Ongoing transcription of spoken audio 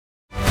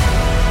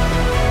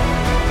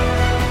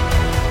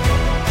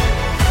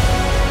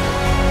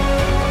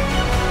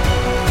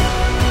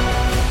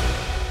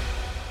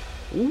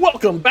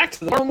Welcome back to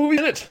the Marvel Movie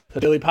Minute,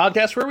 a daily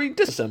podcast where we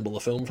disassemble a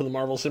film from the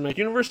Marvel Cinematic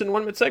Universe in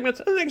 1 minute segments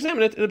and then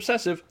examine it in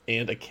obsessive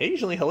and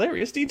occasionally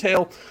hilarious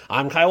detail.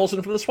 I'm Kyle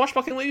Olson from the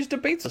Swashbuckling Ladies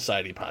Debate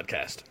Society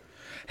podcast.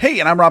 Hey,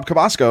 and I'm Rob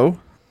Cabasco.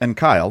 And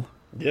Kyle.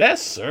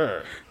 Yes,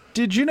 sir.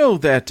 Did you know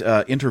that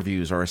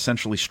interviews are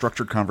essentially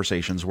structured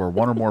conversations where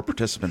one or more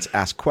participants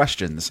ask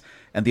questions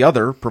and the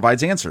other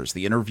provides answers?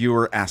 The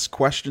interviewer asks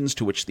questions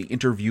to which the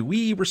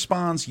interviewee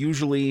responds,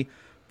 usually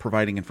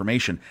providing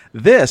information.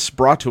 This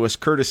brought to us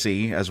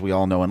courtesy, as we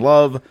all know and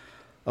love,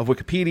 of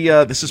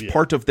Wikipedia. This is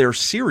part of their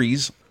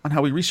series on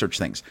how we research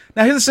things.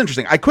 Now, here's this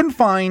interesting. If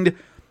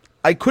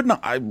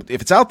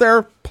it's out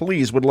there,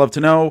 please, would love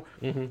to know.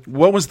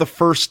 What was the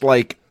first,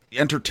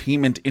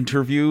 entertainment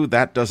interview?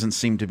 That doesn't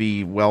seem to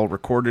be well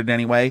recorded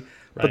anyway. Right.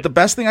 But the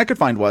best thing I could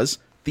find was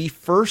the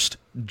first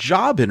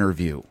job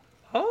interview.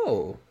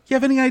 Oh. You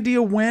have any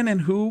idea when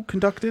and who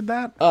conducted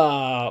that?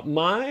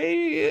 My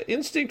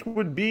instinct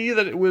would be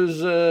that it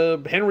was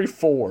Henry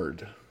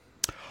Ford.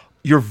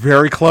 You're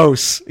very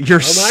close. You're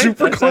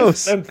super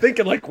close. I'm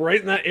thinking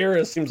right in that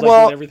era. Seems like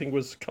when everything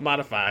was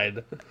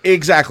commodified.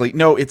 Exactly.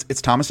 No,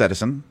 it's Thomas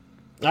Edison.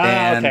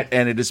 Okay.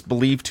 And it is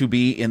believed to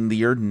be in the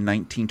year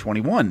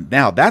 1921.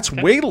 Now, that's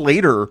way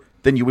later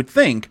than you would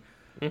think.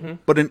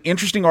 But an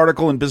interesting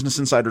article in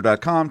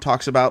BusinessInsider.com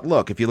talks about,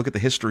 look, if you look at the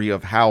history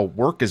of how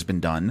work has been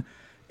done,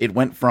 it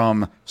went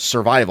from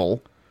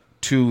survival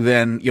to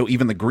then,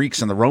 even the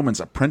Greeks and the Romans,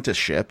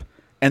 apprenticeship,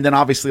 and then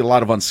obviously a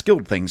lot of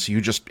unskilled things. So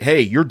you just, hey,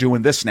 you're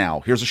doing this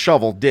now. Here's a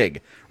shovel,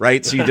 dig,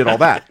 right? So you did all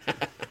that.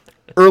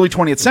 Early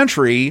 20th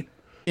century,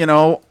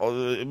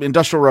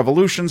 industrial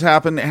revolutions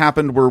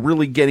happened. We're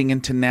really getting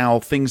into now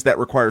things that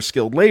require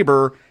skilled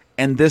labor,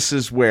 and this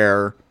is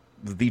where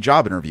the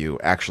job interview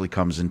actually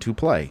comes into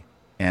play.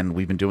 And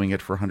we've been doing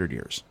it for 100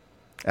 years.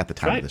 At the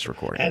time of this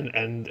recording.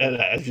 And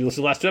as you listen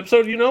to the last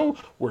episode,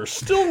 we're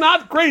still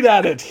not great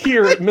at it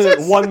here at minute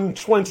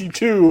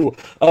 122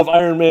 of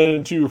Iron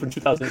Man 2 from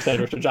 2010,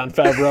 Director Jon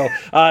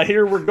Favreau.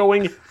 Here we're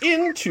going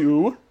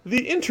into the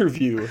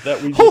interview that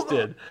we just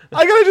did.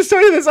 I gotta just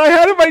tell you this. I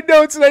had it in my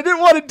notes, and I didn't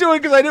want to do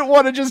it because I didn't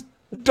want to just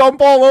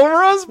dump all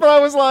over us, but I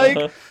was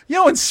like,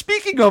 and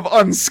speaking of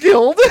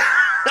unskilled...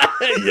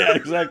 Yeah,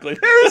 exactly.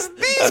 There's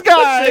these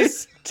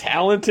guys!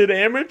 Talented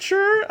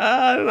amateur?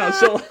 I don't know.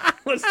 So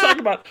let's talk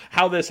about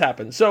how this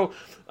happened. So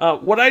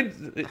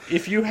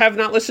if you have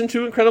not listened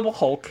to Incredible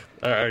Hulk,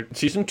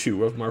 season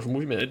 2 of Marvel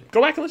Movie Minute,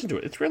 go back and listen to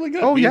it. It's really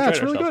good. Oh, yeah,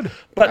 it's really good.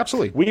 But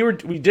absolutely.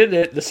 We did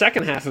it, the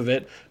second half of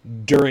it,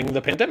 during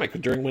the pandemic,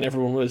 during when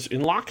everyone was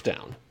in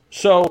lockdown.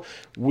 So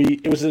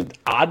it was an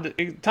odd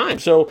time.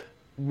 So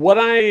what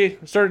I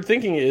started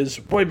thinking is,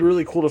 it'd be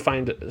really cool to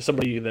find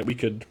somebody that we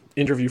could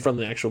interview from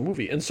the actual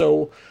movie. And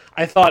so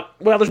I thought,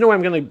 well, there's no way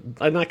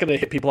I'm not gonna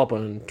hit people up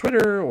on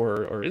Twitter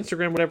or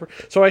Instagram, whatever.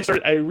 So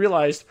I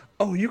realized,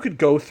 you could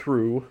go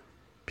through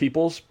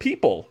people's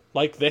people.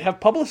 Like, they have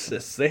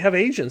publicists, they have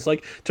agents,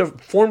 to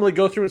formally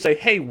go through and say,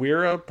 hey,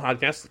 we're a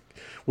podcast,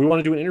 we want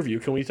to do an interview,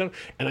 can we send?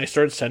 And I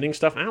started sending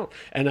stuff out.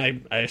 And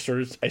I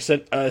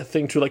sent a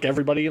thing to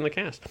everybody in the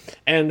cast.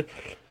 And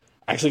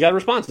actually got a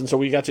response, and so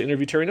we got to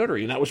interview Terry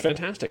Notary, and that was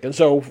fantastic. And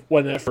so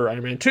for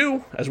Iron Man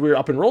 2, as we were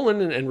up and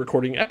rolling and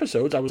recording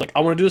episodes, I was like, I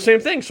want to do the same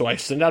thing, so I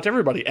sent it out to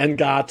everybody, and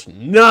got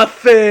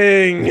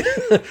nothing!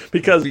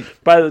 Because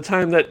by the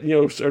time that,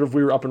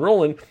 we were up and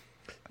rolling,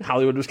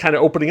 Hollywood was kind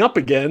of opening up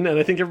again, and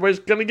I think everybody's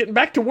going to get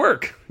back to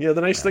work. The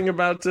nice thing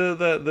about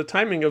the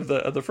timing of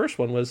the first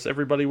one was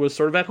everybody was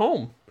sort of at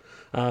home.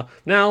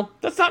 Now,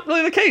 that's not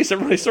really the case.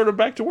 Everybody's sort of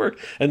back to work.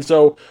 And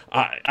so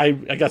I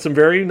got some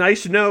very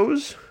nice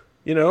no's.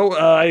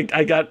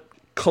 I got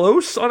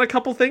close on a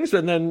couple things,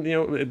 and then,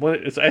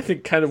 I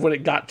think kind of when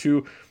it got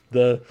to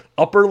the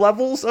upper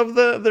levels of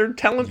their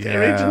talent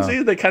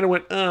agency, they kind of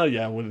went,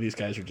 one of these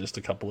guys are just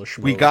a couple of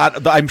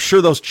schmoes. I'm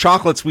sure those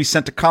chocolates we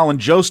sent to Colin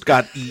Jost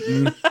got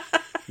eaten.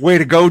 Way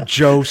to go,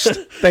 Jost.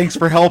 Thanks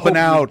for helping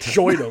out.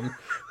 Enjoyed them.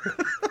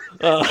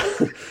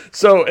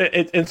 So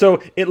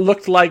it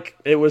looked like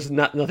it was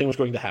nothing was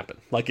going to happen.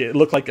 It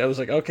looked like I was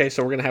like, okay,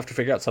 so we're gonna have to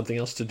figure out something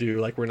else to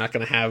do. We're not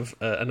gonna have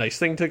a nice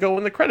thing to go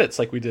in the credits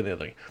like we did the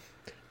other thing.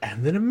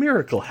 And then a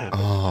miracle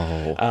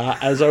happened.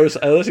 As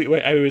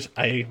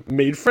I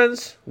made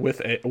friends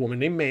with a woman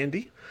named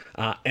Mandy,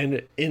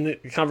 and in the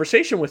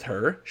conversation with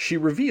her, she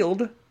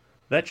revealed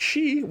that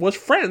she was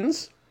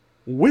friends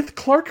with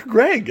Clark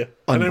Gregg,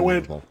 and I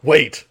went,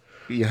 wait.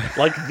 Yeah.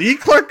 The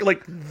Clark,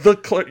 the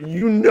Clark,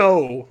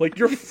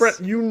 your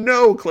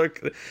friend,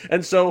 Clark.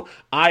 And so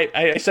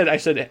I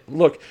said,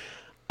 look,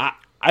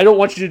 I don't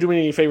want you to do me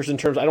any favors in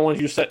terms, I don't want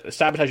you to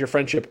sabotage your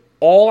friendship.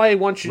 All I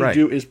want you to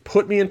do is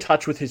put me in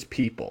touch with his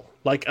people.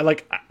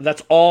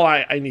 That's all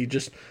I need.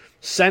 Just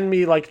send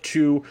me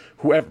to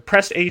whoever,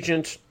 press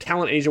agent,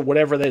 talent agent,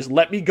 whatever that is.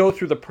 Let me go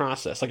through the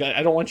process.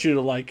 I don't want you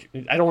to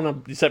I don't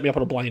want to set me up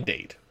on a blind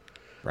date.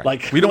 Right.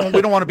 Like we don't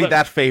want to be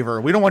that favor.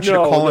 We don't want you to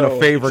call in a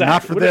favor, exactly.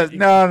 not for this.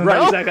 No,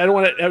 right, exactly. I don't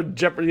want to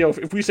jeopardize.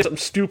 If we say something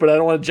stupid, I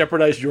don't want to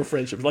jeopardize your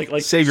friendship. Like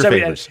save your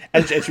favors.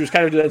 And she was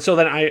kind of doing that. So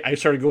then I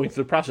started going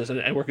through the process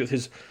and worked with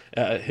his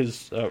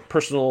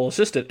personal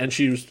assistant, and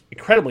she was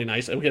incredibly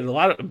nice. And we had a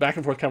lot of back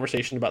and forth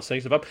conversation about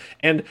setting stuff up.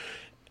 And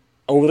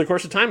over the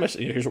course of time, I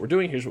said, here's what we're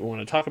doing. Here's what we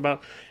want to talk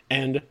about.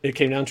 And it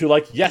came down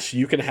to yes,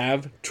 you can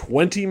have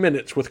 20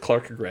 minutes with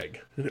Clark Gregg.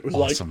 And it was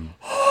awesome.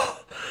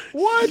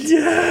 What?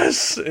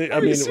 Yes. I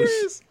mean, it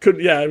was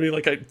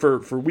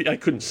I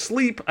couldn't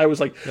sleep. I was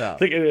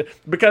thinking,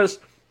 because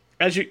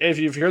as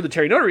you've heard the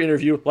Terry Notary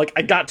interview,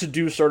 I got to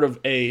do sort of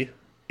a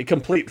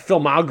complete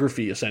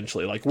filmography,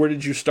 essentially. Where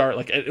did you start?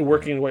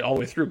 Working all the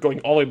way through, going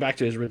all the way back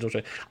to his original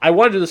show. I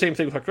wanted to do the same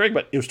thing with Clark Gregg,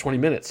 but it was 20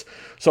 minutes.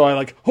 So I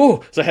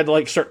had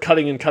to start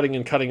cutting and cutting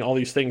and cutting all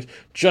these things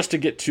just to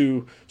get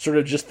to sort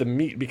of just the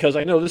meat, because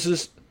I know this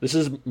is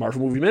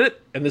Marvel Movie Minute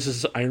and this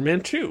is Iron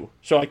Man 2.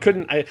 So I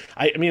couldn't.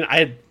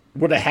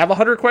 Would I have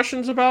 100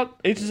 questions about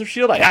Agents of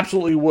S.H.I.E.L.D.? I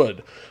absolutely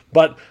would.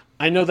 But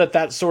I know that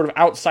that's sort of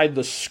outside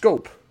the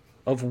scope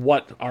of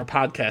what our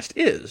podcast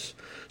is.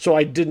 So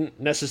I didn't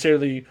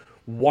necessarily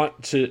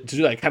want to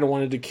do that. I kind of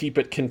wanted to keep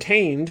it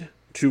contained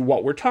to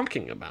what we're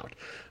talking about.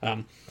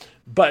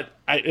 But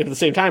at the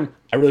same time,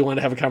 I really wanted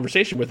to have a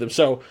conversation with him.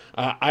 So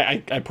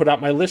I put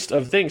out my list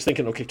of things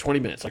thinking, okay, 20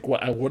 minutes.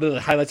 What are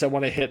the highlights I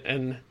want to hit?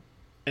 And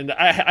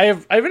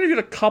I've interviewed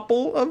a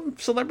couple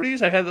of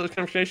celebrities. I've had those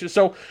conversations.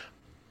 So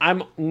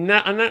I'm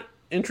not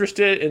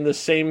interested in the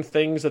same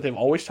things that they've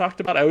always talked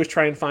about. I always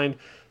try and find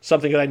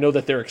something that I know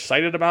that they're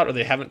excited about or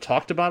they haven't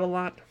talked about a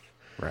lot.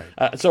 Right.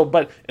 But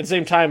at the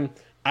same time,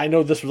 I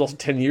know this was also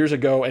 10 years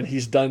ago, and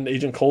he's done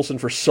Agent Coulson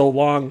for so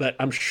long that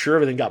I'm sure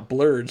everything got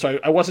blurred. So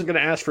I wasn't going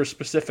to ask for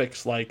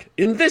specifics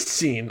in this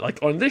scene,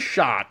 on this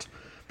shot,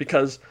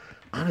 because,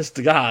 honest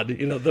to God,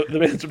 the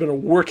man's been a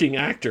working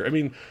actor. I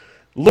mean,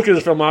 look at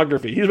his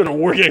filmography. He's been a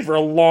working actor for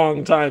a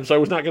long time, so I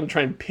was not going to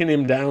try and pin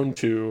him down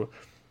to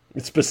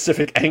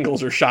specific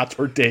angles or shots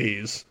or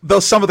days. Though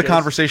some of the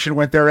conversation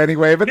went there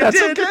anyway, but that's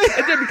okay.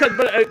 It did,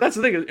 but that's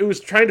the thing. It was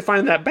trying to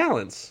find that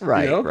balance.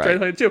 Right, right. Trying to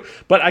find it too.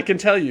 But I can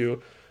tell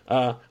you,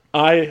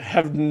 I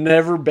have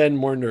never been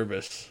more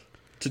nervous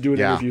to do an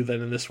interview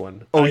than in this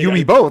one. Oh,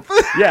 me both.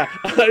 Yeah.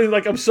 I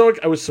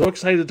was so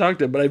excited to talk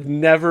to him, but I've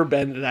never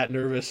been that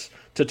nervous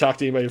to talk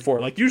to anybody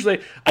before.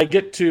 Usually I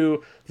get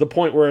to the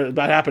point where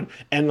that happened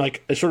and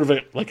a sort of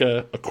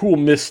a cool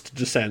mist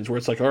descends where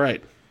it's all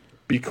right,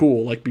 be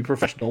cool, be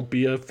professional,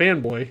 be a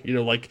fanboy,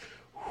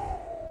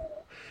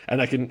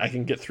 and I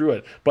can get through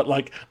it.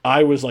 But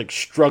I was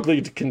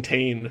struggling to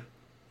contain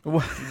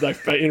my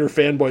inner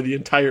fanboy the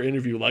entire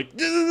interview. I'm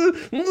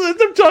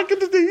talking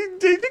to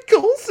David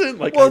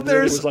Coulson. I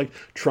was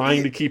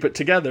trying to keep it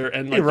together,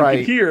 and you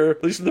can hear,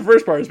 at least in the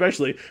first part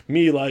especially,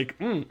 me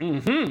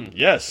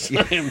yes,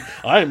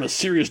 I am a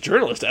serious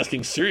journalist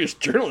asking serious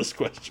journalist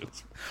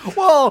questions.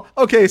 Well,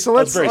 okay, so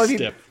let's very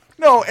stiff.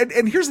 No,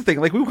 and here's the thing.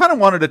 We kind of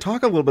wanted to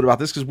talk a little bit about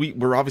this because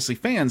we're obviously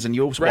fans, and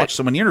you always watch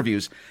so many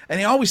interviews, and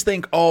you always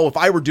think, if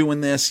I were doing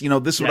this,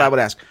 this is what I would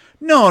ask.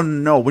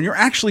 No. When you're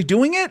actually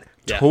doing it,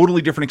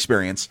 totally different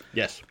experience.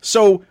 Yes.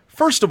 So,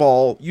 first of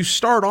all, you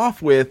start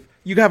off with,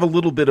 you have a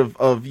little bit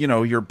of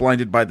you're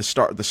blinded by the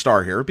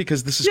star here,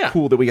 because this is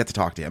cool that we get to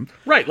talk to him.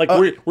 Right.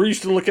 We're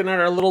used to looking at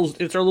our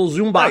little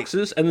Zoom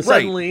boxes, and then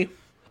suddenly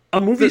a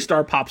movie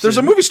star pops in. There's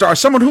a movie star,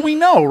 someone who we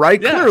know, right?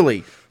 Yeah.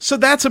 Clearly. So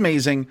that's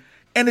amazing.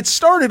 And it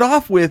started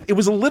off with, it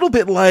was a little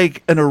bit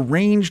like an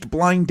arranged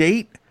blind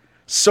date.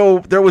 So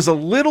there was a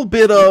little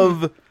bit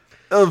of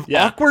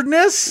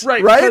awkwardness.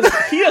 Right. Because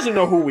he doesn't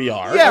know who we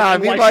are. Yeah,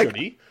 why should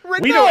he?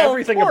 We know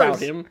everything about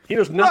him. He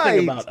knows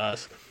nothing about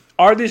us.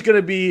 Are these going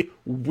to be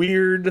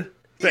weird?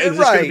 Is this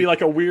going to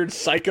be a weird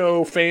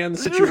psycho fan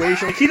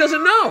situation? He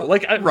doesn't know.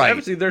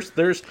 Obviously,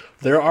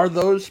 there are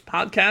those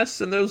podcasts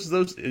and those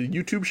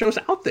YouTube shows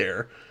out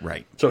there.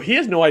 Right. So he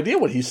has no idea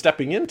what he's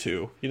stepping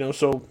into.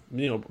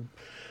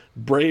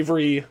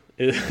 Bravery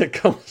it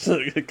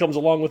comes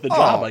along with the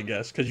job, I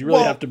guess, because you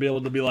really have to be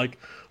able to be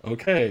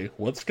okay,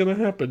 what's going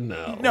to happen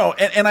now? No,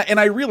 and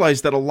I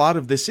realize that a lot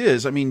of this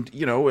is, an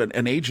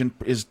agent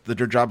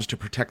their job is to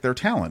protect their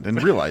talent,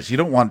 and realize you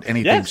don't want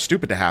anything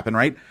stupid to happen,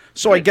 right?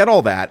 So I get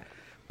all that,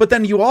 but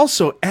then you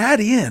also add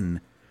in,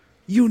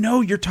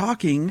 you're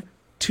talking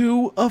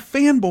to a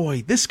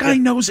fanboy. This guy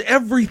knows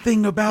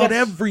everything about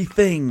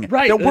everything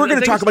that we're going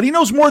to talk about. He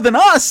knows more than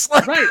us.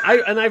 Right.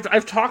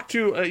 I've talked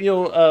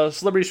to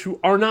celebrities who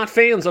are not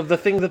fans of the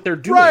thing that they're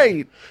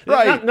doing.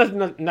 Right.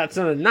 That's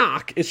not a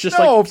knock. It's just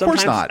of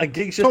sometimes course not. A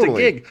gig's just a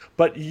gig.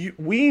 But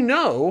we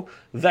know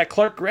that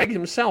Clark Gregg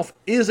himself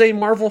is a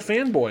Marvel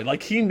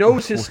fanboy. He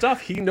knows his stuff.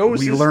 He knows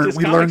we his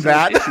learned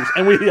that.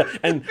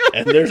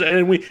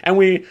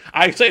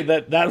 I say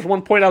that is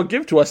one point I'll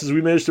give to us, is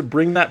we managed to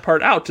bring that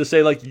part out to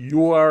say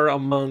you are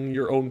among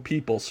your own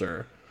people,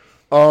 sir.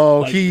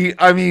 Oh, here's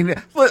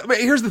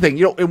the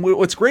thing. And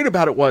what's great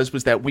about it was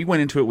that we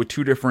went into it with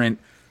two different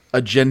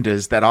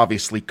agendas that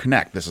obviously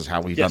connect. This is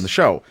how we've done the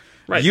show.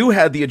 Right. You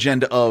had the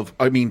agenda of,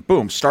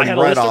 starting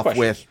right off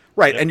with,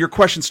 Right, and your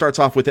question starts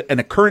off with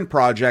a current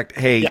project.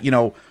 Hey, you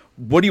know,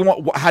 what do you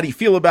want? How do you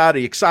feel about it?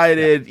 Are you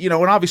excited? You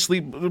know, and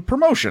obviously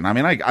promotion. I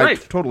mean, I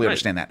totally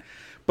understand that.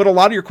 But a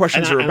lot of your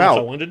questions are about that's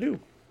what I wanted to do.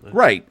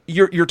 Right.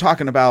 You're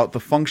talking about the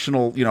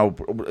functional, you know,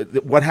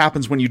 what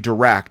happens when you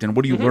direct and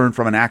what do you learn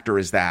from an actor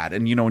is that,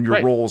 and, you know, and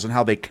your roles and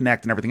how they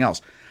connect and everything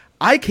else.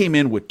 I came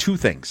in with two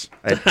things.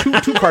 I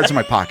had two cards in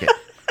my pocket.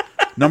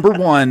 Number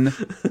one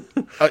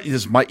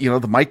is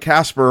the Mike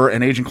Casper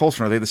and Agent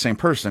Coulson. Are they the same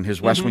person?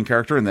 His West Wing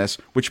character in this,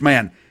 which,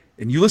 man,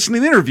 and you listen to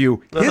the interview,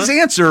 his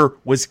answer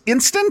was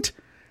instant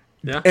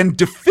and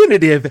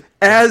definitive,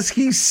 as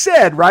he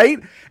said, right?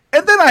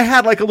 And then I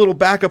had like a little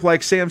backup,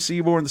 like Sam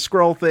Seymour and the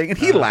Skrull thing, and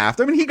he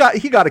laughed. I mean, he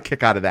got a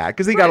kick out of that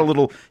because he got a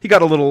little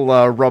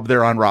rub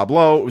there on Rob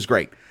Lowe. It was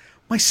great.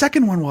 My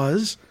second one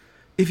was,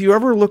 if you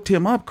ever looked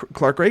him up,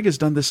 Clark Gregg has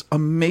done this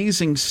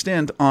amazing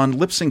stint on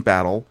Lip Sync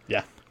Battle,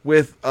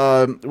 with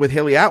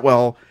Haley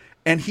Atwell.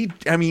 And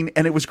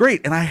and it was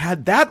great. And I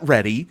had that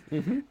ready.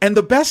 And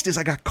the best is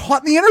I got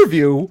caught in the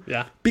interview.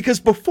 Because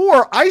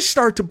before I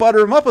start to butter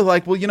him up with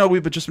like, well, you know,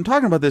 we've just been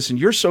talking about this and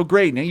you're so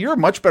great. And you're a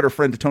much better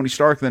friend to Tony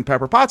Stark than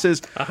Pepper Potts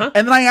is. And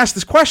then I asked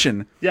this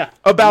question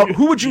about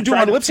who would you do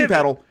on a lip sync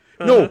battle?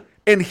 No.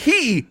 And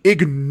he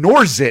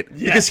ignores it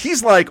because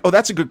he's like, oh,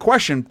 that's a good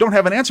question. Don't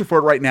have an answer for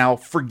it right now.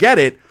 Forget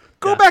it.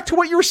 Go back to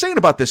what you were saying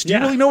about this. Do you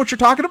really know what you're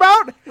talking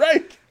about?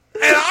 Right.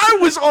 And I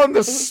was on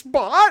the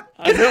spot.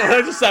 I know.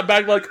 I just sat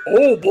back like,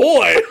 oh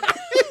boy,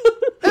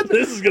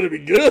 this is gonna be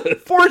good.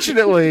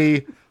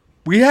 Fortunately,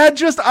 we had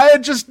just done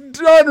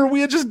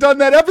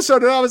that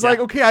episode, and I was like,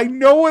 okay, I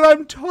know what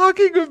I'm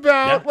talking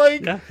about.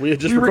 We had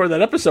just recorded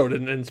that episode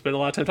and spent a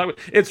lot of time talking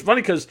about it. It's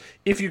funny because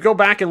if you go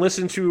back and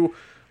listen to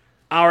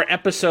our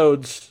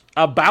episodes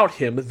about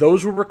him,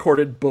 those were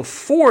recorded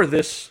before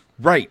this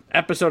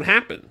episode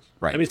happened.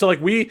 Right. I mean, so like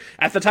we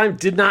at the time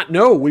did not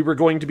know we were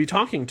going to be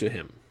talking to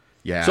him.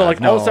 Yeah. So like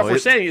all the stuff we're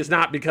saying is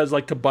not because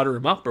like to butter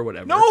him up or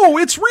whatever. No,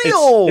 it's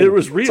real. It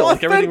was real.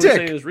 Like everything we're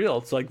saying is real.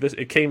 It's like this.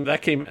 That came. Much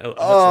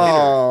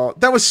later.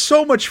 That was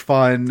so much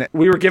fun.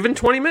 We were given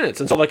 20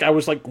 minutes, and so like I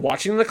was like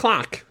watching the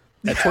clock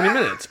at 20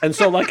 minutes, and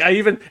so like I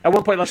even at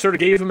one point I sort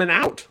of gave him an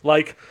out.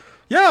 Like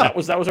that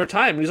was our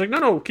time. And he's like,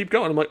 no, keep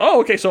going. I'm like,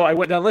 oh, okay. So I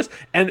went down the list,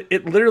 and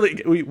it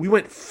literally we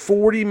went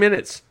 40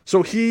 minutes.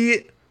 So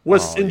he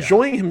was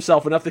enjoying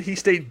himself enough that he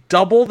stayed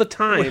double the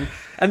time.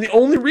 And the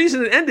only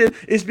reason it ended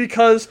is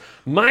because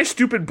my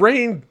stupid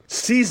brain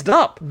seized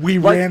up. I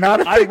ran out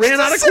of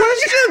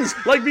questions.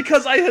 Like,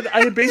 because I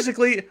had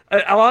basically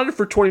allotted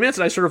for 20 minutes,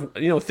 and I sort of,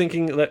 you know,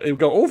 thinking that it would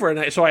go over,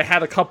 and so I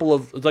had a couple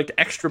of, like,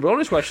 extra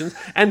bonus questions,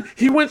 and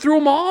he went through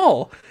them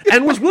all,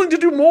 and was willing to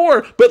do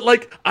more, but,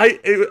 like,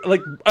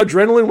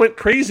 adrenaline went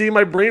crazy,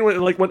 my brain went,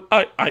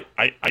 I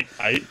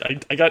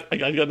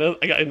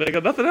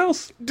got nothing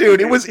else. Dude,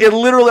 it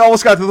literally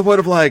almost got to the point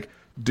of, like,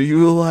 do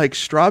you like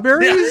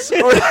strawberries?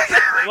 Yeah.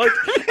 I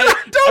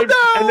don't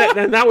know.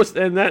 And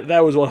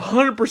that was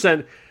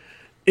 100%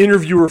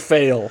 interviewer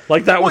fail.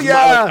 Like that was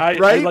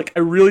I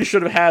really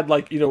should have had,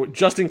 like, you know,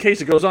 just in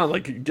case it goes on,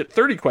 like, you get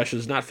 30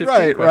 questions, not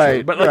 15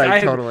 questions. But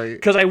like totally,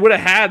 because I would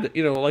have had,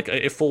 you know, like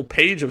a full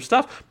page of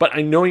stuff. But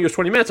I knowing it was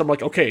 20 minutes, I'm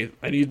like, okay,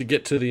 I need to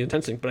get to the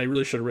intense thing. But I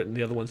really should have written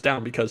the other ones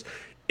down because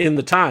in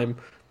the time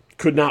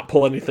could not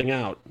pull anything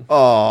out.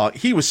 Oh,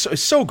 he was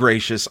so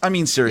gracious. I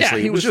mean,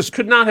 seriously, he was just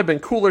could not have been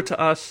cooler to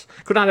us.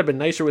 Could not have been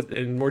nicer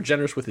and more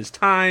generous with his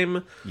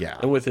time. Yeah,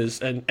 and with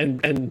his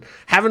and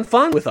having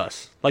fun with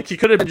us. Like he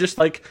could have been just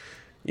like,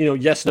 you know,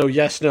 yes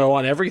no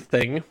on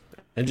everything,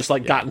 and just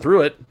like gotten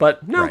through it.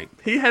 But no,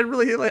 he had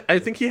really. I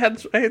think he had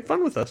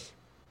fun with us.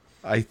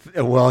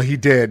 Well, he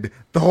did.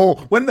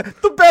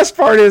 The best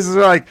part is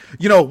like,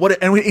 you know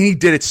what, and he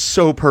did it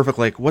so perfect.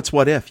 Like, what's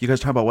what if? You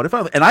guys talk about what if,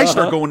 and I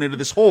start going into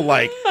this whole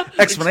like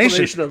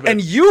explanation of it.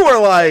 And you are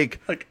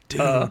like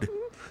dude,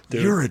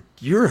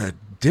 you're a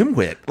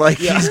dimwit. Like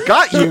he's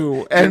got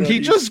you, and he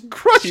just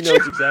crushed you. He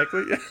knows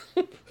exactly.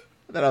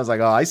 Then I was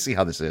like, oh, I see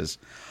how this is.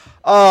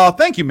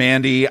 Thank you,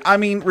 Mandy. I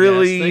mean,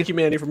 really, thank you,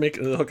 Mandy, for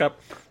making the hookup,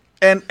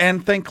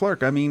 and thank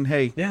Clark. I mean,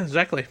 hey, yeah,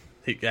 exactly.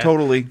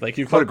 Totally. Like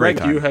you,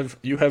 Greg,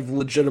 you have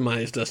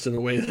legitimized us in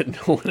a way that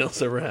no one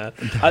else ever had.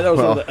 That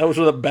was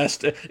one of the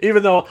best.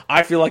 Even though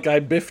I feel like I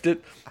biffed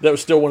it, that was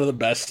still one of the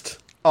best.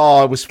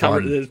 Oh, it was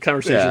fun.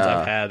 Conversations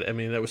I've had. I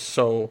mean, that was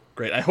so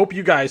great. I hope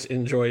you guys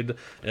enjoyed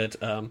it.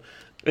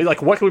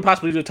 Like, what can we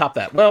possibly do to top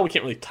that? Well, we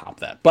can't really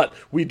top that, but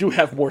we do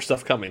have more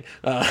stuff coming.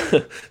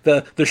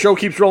 The show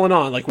keeps rolling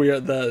on. Like we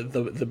have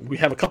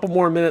a couple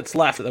more minutes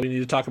left that we need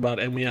to talk about,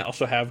 and we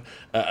also have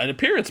an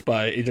appearance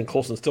by Agent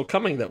Coulson still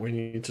coming that we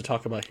need to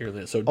talk about here and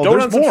there. So don't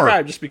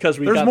unsubscribe just because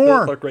we got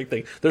the Clark Gregg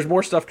thing. There's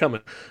more stuff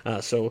coming.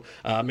 So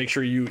make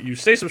sure you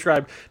stay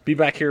subscribed. Be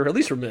back here at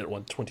least for minute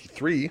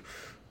 123.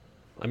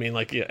 I mean,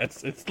 like, yeah,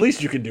 it's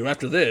least you can do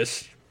after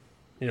this.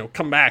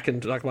 come back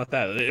and talk about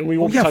that. And we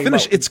won't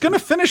finish. It's going to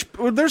finish.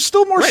 There's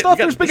still more stuff.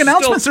 There's big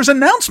announcements. There's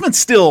announcements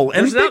still.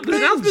 And there's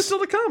announcements still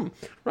to come.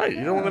 Right.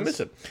 You don't want to miss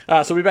it.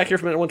 So we'll be back here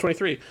for minute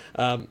 123.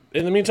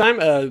 In the meantime,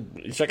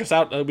 check us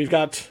out. We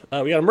got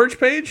a merch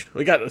page.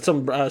 We got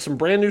some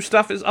brand new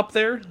stuff is up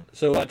there.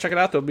 So check it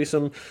out. There'll be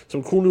some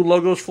cool new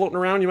logos floating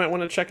around you might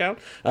want to check out.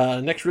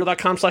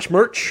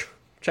 nextreel.com/merch.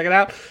 Check it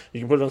out. You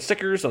can put it on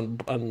stickers,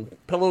 on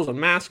pillows, on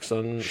masks,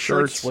 on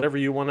shirts, whatever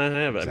you want to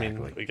have. Exactly. I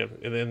mean, we got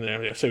it in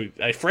there. So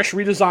a fresh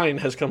redesign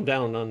has come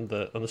down on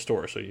the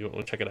store, so you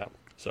want to check it out.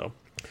 So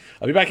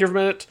I'll be back here for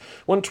minute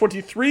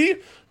 123.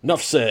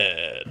 Enough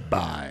said.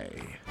 Bye.